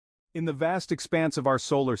In the vast expanse of our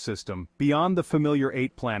solar system, beyond the familiar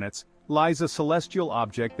 8 planets, lies a celestial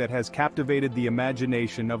object that has captivated the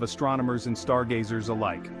imagination of astronomers and stargazers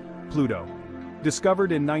alike: Pluto.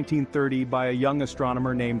 Discovered in 1930 by a young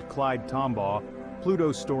astronomer named Clyde Tombaugh,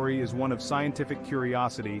 Pluto's story is one of scientific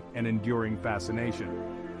curiosity and enduring fascination.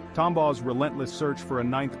 Tombaugh's relentless search for a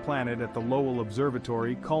 9th planet at the Lowell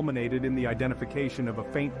Observatory culminated in the identification of a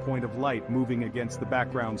faint point of light moving against the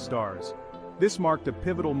background stars. This marked a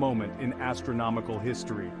pivotal moment in astronomical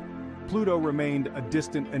history. Pluto remained a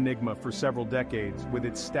distant enigma for several decades, with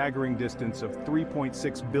its staggering distance of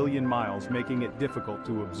 3.6 billion miles making it difficult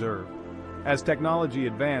to observe. As technology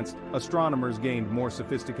advanced, astronomers gained more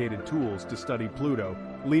sophisticated tools to study Pluto,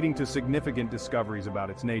 leading to significant discoveries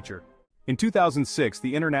about its nature. In 2006,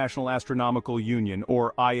 the International Astronomical Union,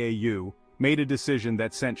 or IAU, made a decision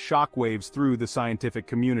that sent shockwaves through the scientific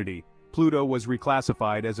community. Pluto was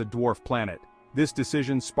reclassified as a dwarf planet. This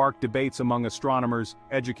decision sparked debates among astronomers,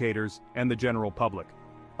 educators, and the general public.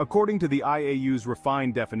 According to the IAU's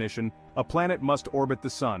refined definition, a planet must orbit the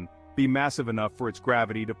Sun, be massive enough for its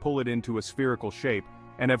gravity to pull it into a spherical shape,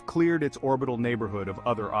 and have cleared its orbital neighborhood of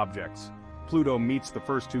other objects. Pluto meets the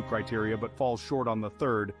first 2 criteria but falls short on the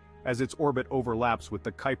third, as its orbit overlaps with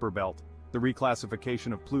the Kuiper Belt. The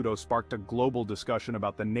reclassification of Pluto sparked a global discussion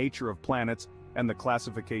about the nature of planets and the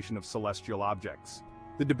classification of celestial objects.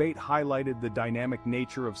 The debate highlighted the dynamic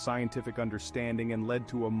nature of scientific understanding and led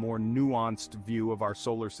to a more nuanced view of our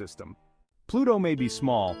solar system. Pluto may be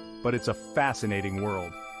small, but it's a fascinating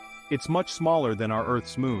world. It's much smaller than our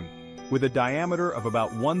Earth's moon, with a diameter of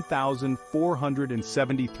about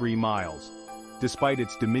 1,473 miles. Despite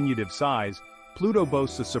its diminutive size, Pluto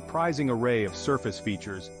boasts a surprising array of surface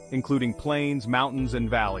features, including plains, mountains, and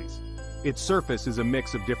valleys. Its surface is a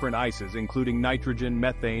mix of different ices, including nitrogen,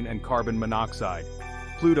 methane, and carbon monoxide.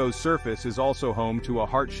 Pluto's surface is also home to a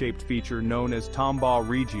heart-shaped feature known as Tombaugh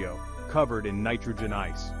Regio, covered in nitrogen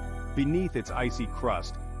ice. Beneath its icy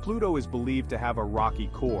crust, Pluto is believed to have a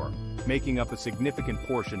rocky core, making up a significant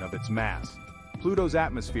portion of its mass. Pluto's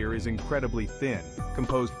atmosphere is incredibly thin,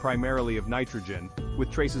 composed primarily of nitrogen,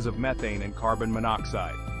 with traces of methane and carbon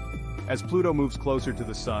monoxide. As Pluto moves closer to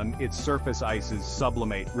the Sun, its surface ices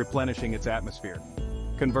sublimate, replenishing its atmosphere.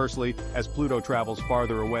 Conversely, as Pluto travels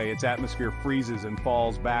farther away, its atmosphere freezes and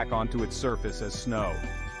falls back onto its surface as snow.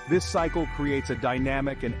 This cycle creates a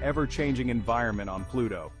dynamic and ever-changing environment on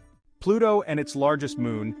Pluto. Pluto and its largest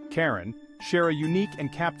moon, Charon, share a unique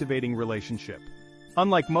and captivating relationship.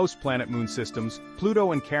 Unlike most planet-moon systems,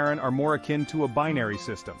 Pluto and Charon are more akin to a binary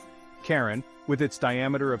system. Charon, with its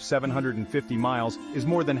diameter of 750 miles, is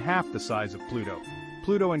more than half the size of Pluto.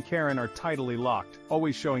 Pluto and Charon are tidally locked,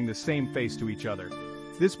 always showing the same face to each other.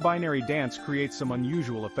 This binary dance creates some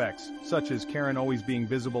unusual effects, such as Charon always being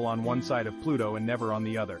visible on one side of Pluto and never on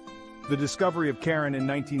the other. The discovery of Charon in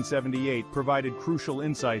 1978 provided crucial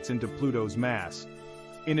insights into Pluto's mass.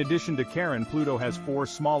 In addition to Charon, Pluto has 4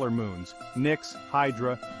 smaller moons: Nix,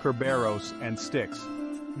 Hydra, Kerberos, and Styx.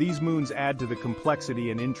 These moons add to the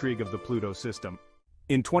complexity and intrigue of the Pluto system.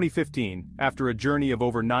 In 2015, after a journey of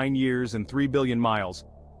over 9 years and 3 billion miles,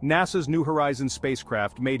 NASA's New Horizons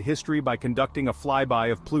spacecraft made history by conducting a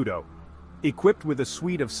flyby of Pluto. Equipped with a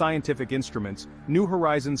suite of scientific instruments, New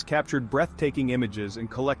Horizons captured breathtaking images and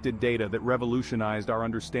collected data that revolutionized our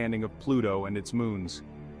understanding of Pluto and its moons.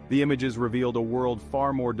 The images revealed a world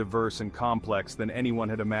far more diverse and complex than anyone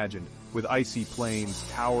had imagined, with icy plains,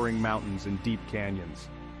 towering mountains, and deep canyons.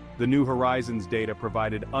 The New Horizons data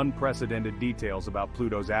provided unprecedented details about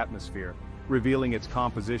Pluto's atmosphere, revealing its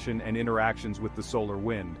composition and interactions with the solar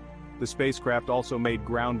wind. The spacecraft also made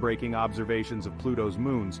groundbreaking observations of Pluto's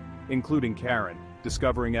moons, including Charon,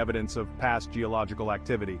 discovering evidence of past geological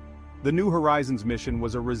activity. The New Horizons mission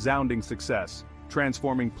was a resounding success,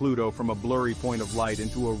 transforming Pluto from a blurry point of light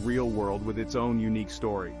into a real world with its own unique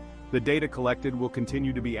story. The data collected will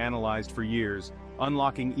continue to be analyzed for years,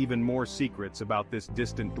 unlocking even more secrets about this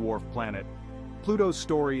distant dwarf planet. Pluto's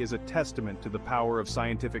story is a testament to the power of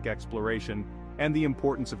scientific exploration and the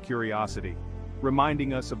importance of curiosity,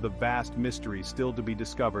 reminding us of the vast mysteries still to be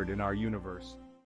discovered in our universe.